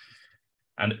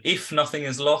 And if nothing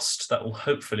is lost, that will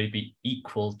hopefully be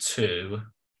equal to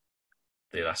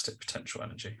the elastic potential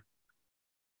energy.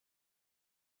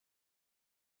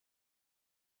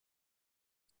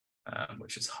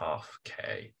 Which is half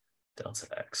k delta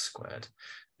x squared.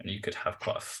 And you could have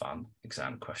quite a fun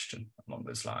exam question along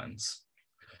those lines.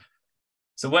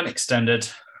 So when extended,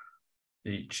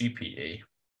 the GPE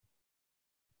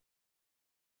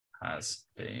has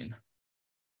been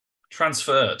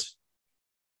transferred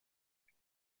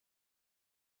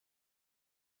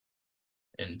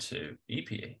into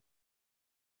EPE.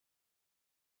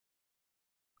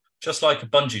 Just like a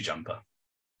bungee jumper.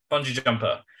 Bungee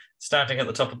jumper, standing at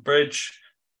the top of the bridge,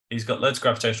 he's got loads of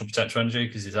gravitational potential energy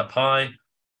because he's up high,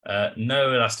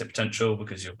 no elastic potential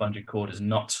because your bungee cord is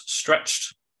not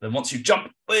stretched. Then once you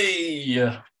jump,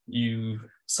 you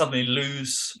suddenly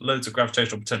lose loads of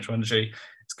gravitational potential energy.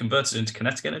 It's converted into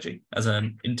kinetic energy as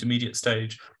an intermediate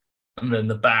stage. And then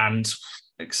the band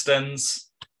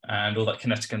extends and all that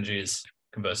kinetic energy is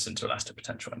converted into elastic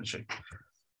potential energy.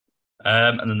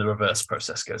 And then the reverse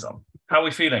process goes on. How are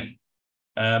we feeling?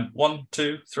 1,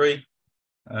 2, 3.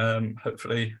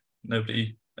 Hopefully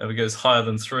nobody ever goes higher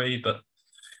than 3, but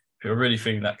if you're really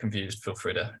feeling that confused, feel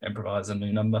free to improvise a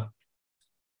new number.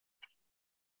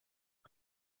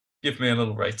 Give me a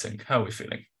little rating. How are we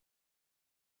feeling?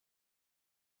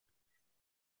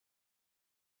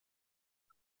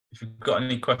 If you've got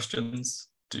any questions,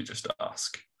 do just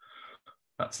ask.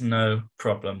 That's no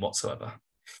problem whatsoever.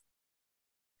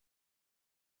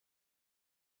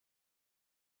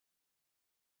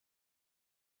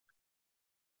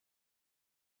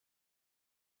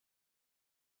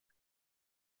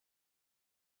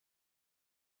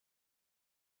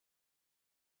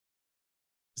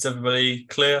 Is everybody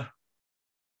clear?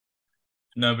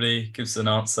 If nobody gives an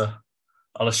answer,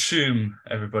 I'll assume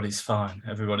everybody's fine.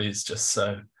 Everybody's just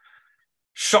so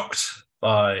shocked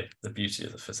by the beauty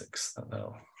of the physics that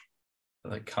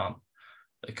they can't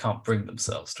bring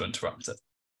themselves to interrupt it.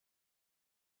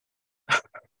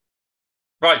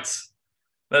 Right,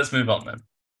 let's move on then.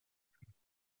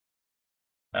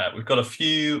 We've got a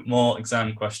few more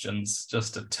exam questions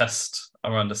just to test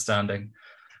our understanding,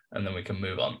 and then we can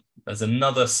move on. There's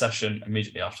another session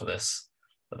immediately after this,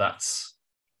 but that's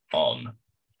on,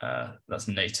 that's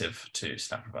native to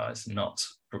Snaprevise, not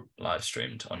live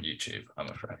streamed on YouTube, I'm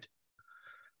afraid.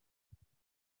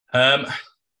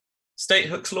 State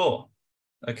Hooke's law.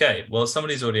 Okay, well,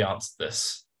 somebody's already answered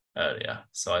this earlier,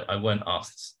 so I won't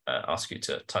ask you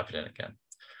to type it in again.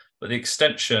 But the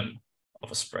extension of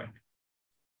a spring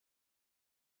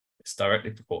is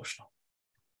directly proportional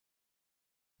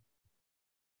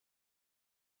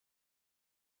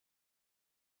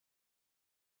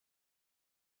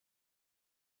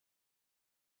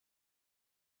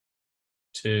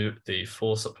to the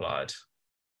force applied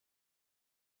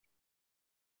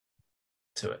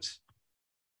to it.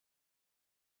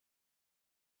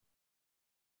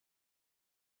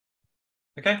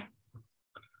 Okay.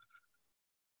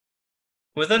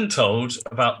 We're then told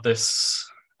about this,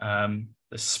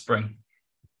 this spring.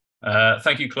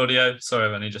 Thank you, Claudio. Sorry,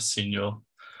 I've only just seen your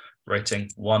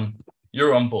rating 1.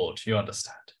 You're on board, you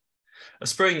understand. A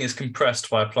spring is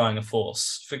compressed by applying a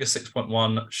force. Figure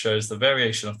 6.1 shows the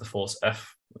variation of the force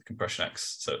F with compression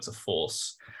X. So it's a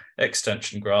force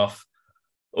extension graph.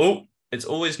 Oh, it's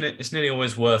nearly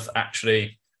always worth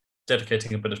actually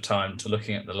dedicating a bit of time to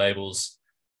looking at the labels,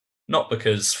 not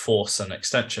because force and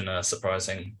extension are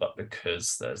surprising, but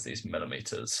because there's these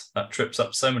millimeters. That trips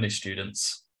up so many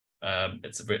students.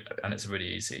 It's a really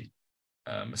easy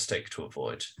mistake to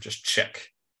avoid. Just check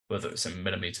whether it's in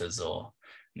millimeters or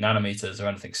nanometers or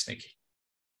anything sneaky.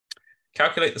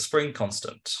 Calculate the spring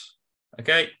constant.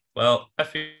 Okay, well,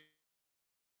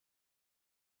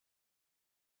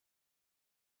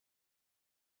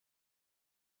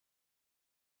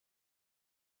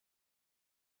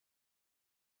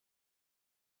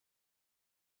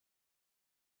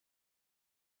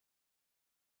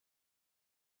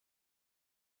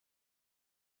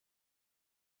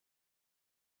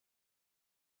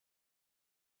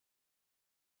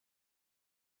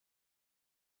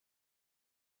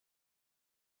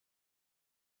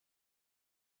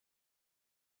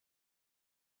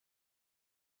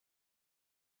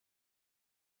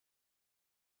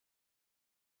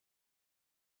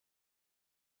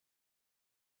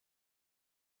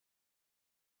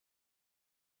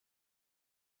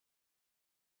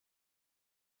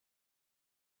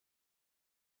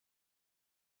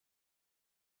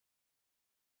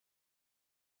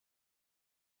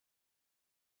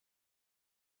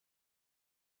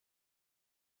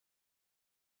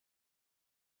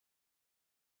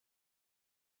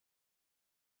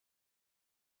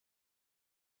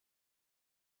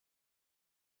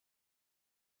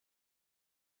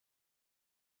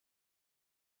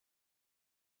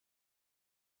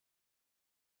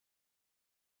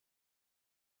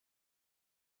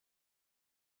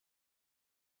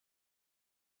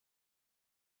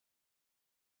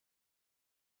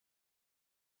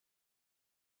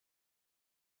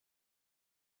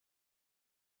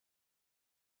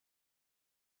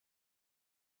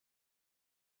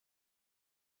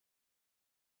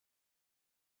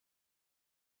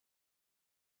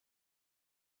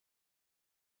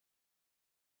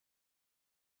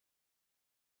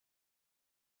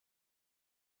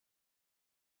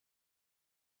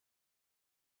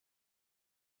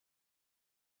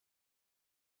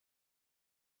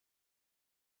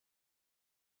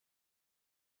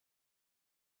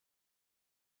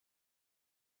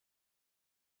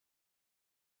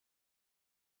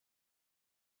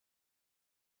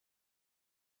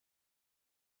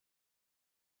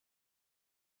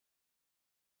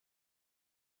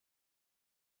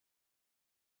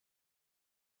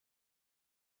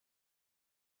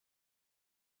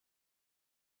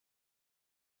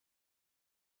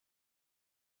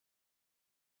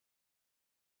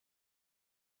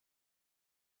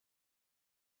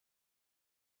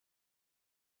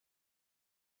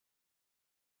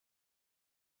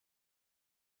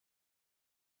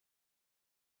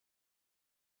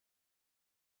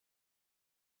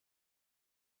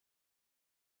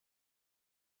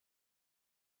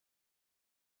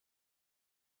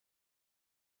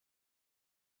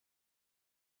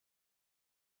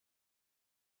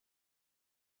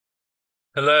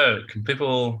 hello, can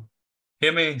people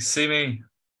hear me, see me?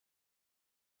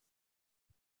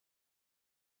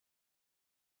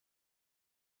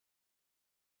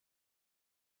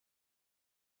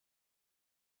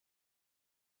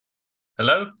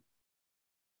 Hello?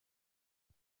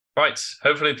 Right,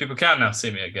 hopefully people can now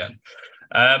see me again.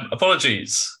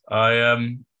 Apologies.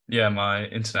 Yeah, my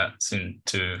internet seemed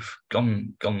to have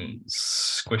gone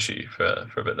squishy for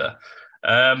a bit there.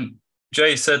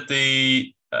 Jay said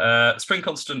the spring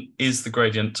constant is the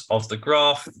gradient of the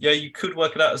graph. Yeah, you could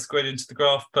work it out as the gradient of the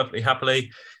graph perfectly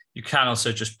happily. You can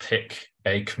also just pick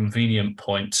a convenient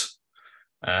point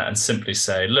and simply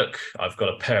say, look, I've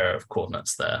got a pair of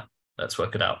coordinates there. Let's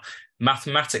work it out.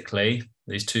 Mathematically,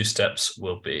 these two steps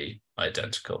will be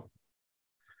identical.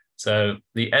 So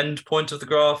the end point of the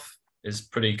graph is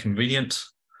pretty convenient.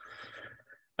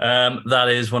 That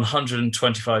is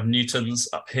 125 newtons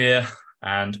up here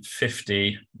and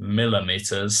 50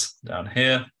 millimeters down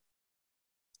here.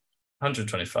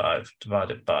 125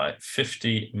 divided by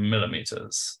 50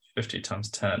 millimeters, 50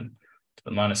 times 10 to the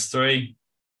minus 3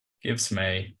 gives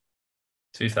me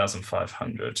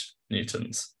 2,500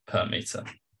 newtons per meter.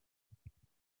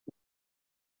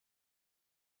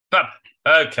 Fab.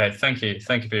 Okay, thank you.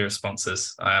 Thank you for your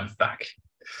responses. I am back.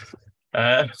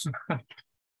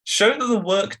 Show that the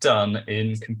work done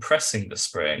in compressing the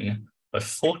spring by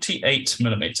 48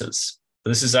 millimeters.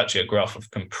 This is actually a graph of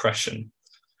compression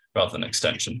rather than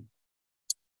extension.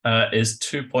 Is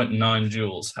 2.9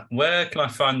 joules. Where can I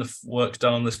find the work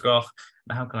done on this graph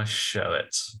and how can I show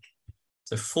it?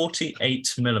 So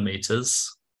 48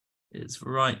 millimeters is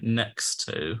right next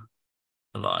to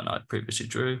the line I previously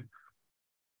drew.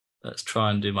 Let's try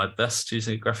and do my best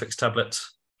using a graphics tablet,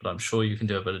 but I'm sure you can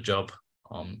do a better job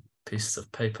on pieces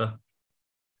of paper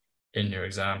in your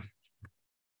exam.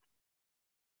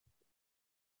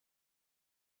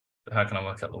 But how can I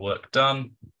work out the work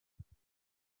done?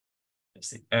 is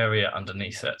the area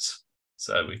underneath it.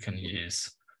 So we can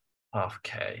use half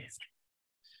K.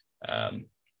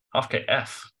 Half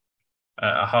KF.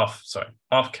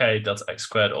 Half K delta X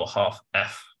squared, or half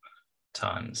F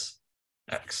times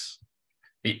X.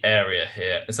 The area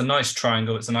here is a nice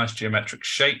triangle. It's a nice geometric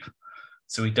shape.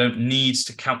 So we don't need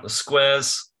to count the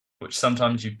squares, which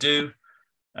sometimes you do.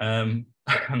 And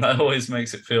that always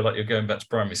makes it feel like you're going back to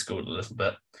primary school a little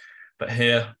bit. But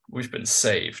here we've been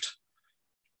saved.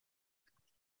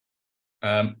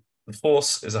 The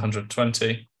force is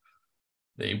 120.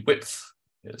 The width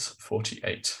is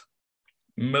 48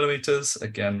 millimeters.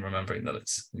 Again, remembering that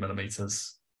it's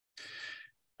millimeters.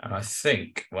 And I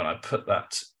think when I put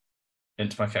that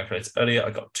into my calculator earlier,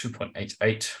 I got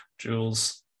 2.88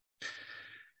 joules,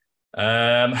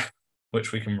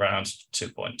 which we can round to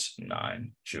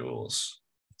 2.9 joules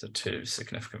to two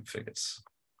significant figures.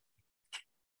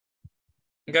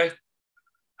 Okay,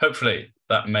 hopefully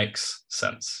that makes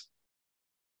sense.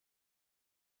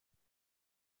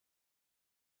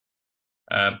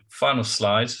 Final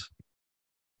slide.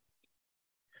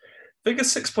 Figure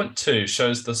 6.2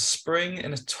 shows the spring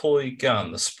in a toy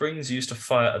gun. The spring is used to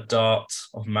fire a dart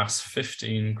of mass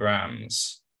 15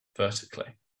 grams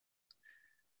vertically.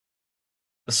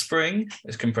 The spring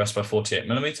is compressed by 48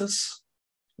 millimeters.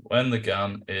 When the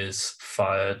gun is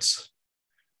fired,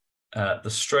 the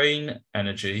strain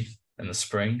energy in the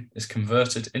spring is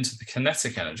converted into the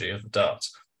kinetic energy of the dart.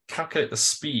 Calculate the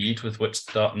speed with which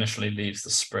the dart initially leaves the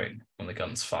spring when the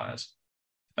gun's fired.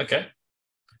 Okay.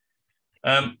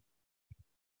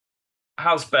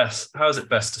 How is it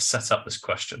best to set up this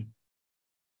question?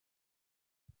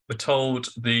 We're told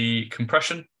the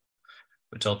compression,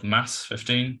 we're told the mass,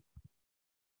 15.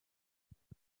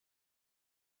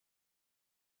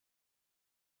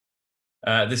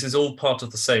 This is all part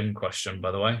of the same question,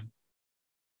 by the way.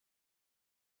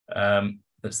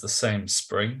 It's the same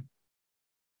spring.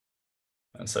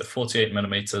 And so 48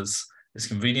 millimeters is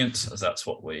convenient, as that's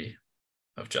what we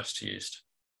have just used.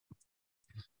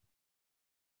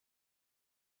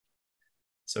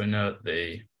 So we know that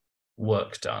the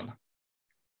work done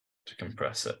to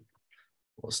compress it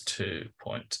was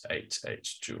 2.88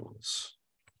 joules.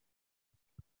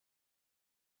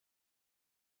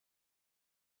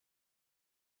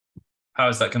 How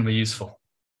is that going to be useful?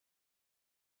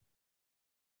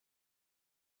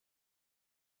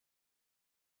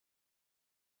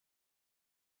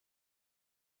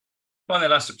 Find the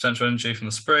elastic potential energy from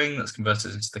the spring that's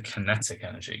converted into the kinetic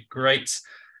energy. Great.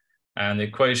 And the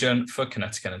equation for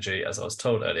kinetic energy, as I was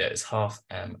told earlier, is half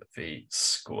mv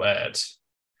squared.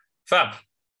 Fab.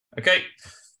 Okay.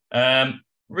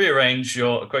 Rearrange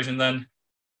your equation then.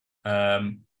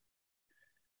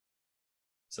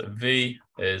 So V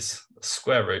is the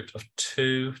square root of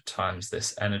 2 times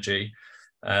this energy.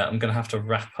 I'm going to have to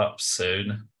wrap up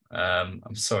soon.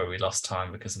 I'm sorry we lost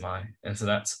time because of my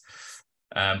internet.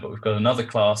 But we've got another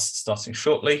class starting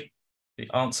shortly. The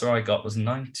answer I got was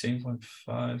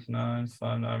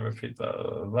 19.5959 repeat blah,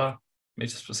 blah, blah,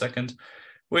 meters per second,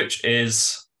 which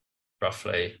is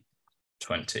roughly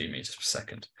 20 meters per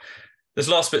second. This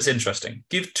last bit's interesting.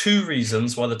 Give 2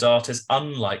 reasons why the dart is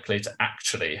unlikely to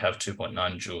actually have 2.9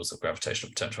 joules of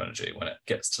gravitational potential energy when it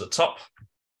gets to the top.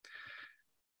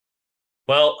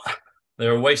 Well,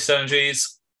 there are waste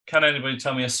energies. Can anybody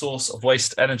tell me a source of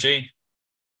waste energy?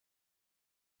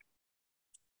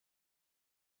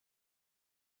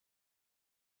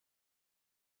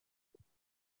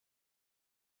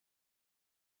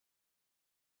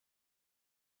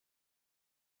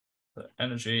 The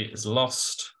energy is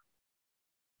lost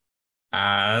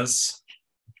as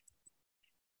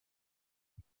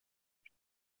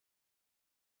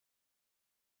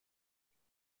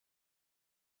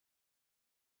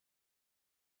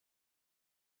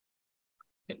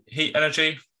heat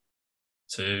energy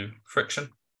to friction.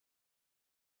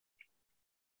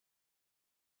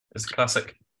 Is the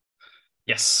classic.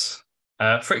 Yes.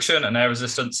 Friction and air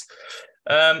resistance.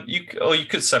 You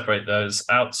could separate those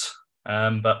out,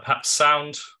 but perhaps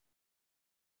sound.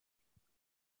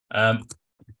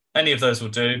 Any of those will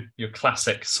do. Your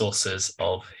classic sources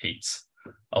of heat,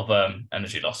 of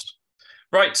energy lost.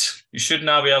 Right, you should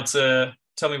now be able to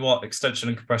tell me what extension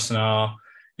and compression are,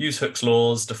 use Hooke's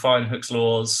laws, define Hooke's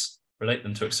laws, relate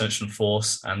them to extension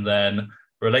force, and then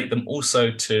relate them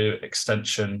also to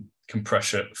extension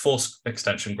compression, force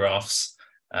extension graphs,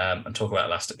 and talk about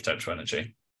elastic potential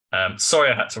energy.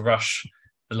 Sorry I had to rush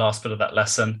the last bit of that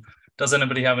lesson. Does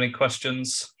anybody have any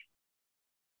questions?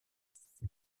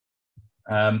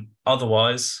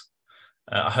 Otherwise,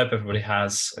 I hope everybody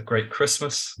has a great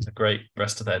Christmas, a great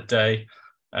rest of their day,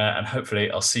 and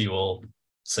hopefully I'll see you all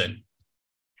soon.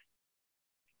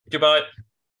 Goodbye.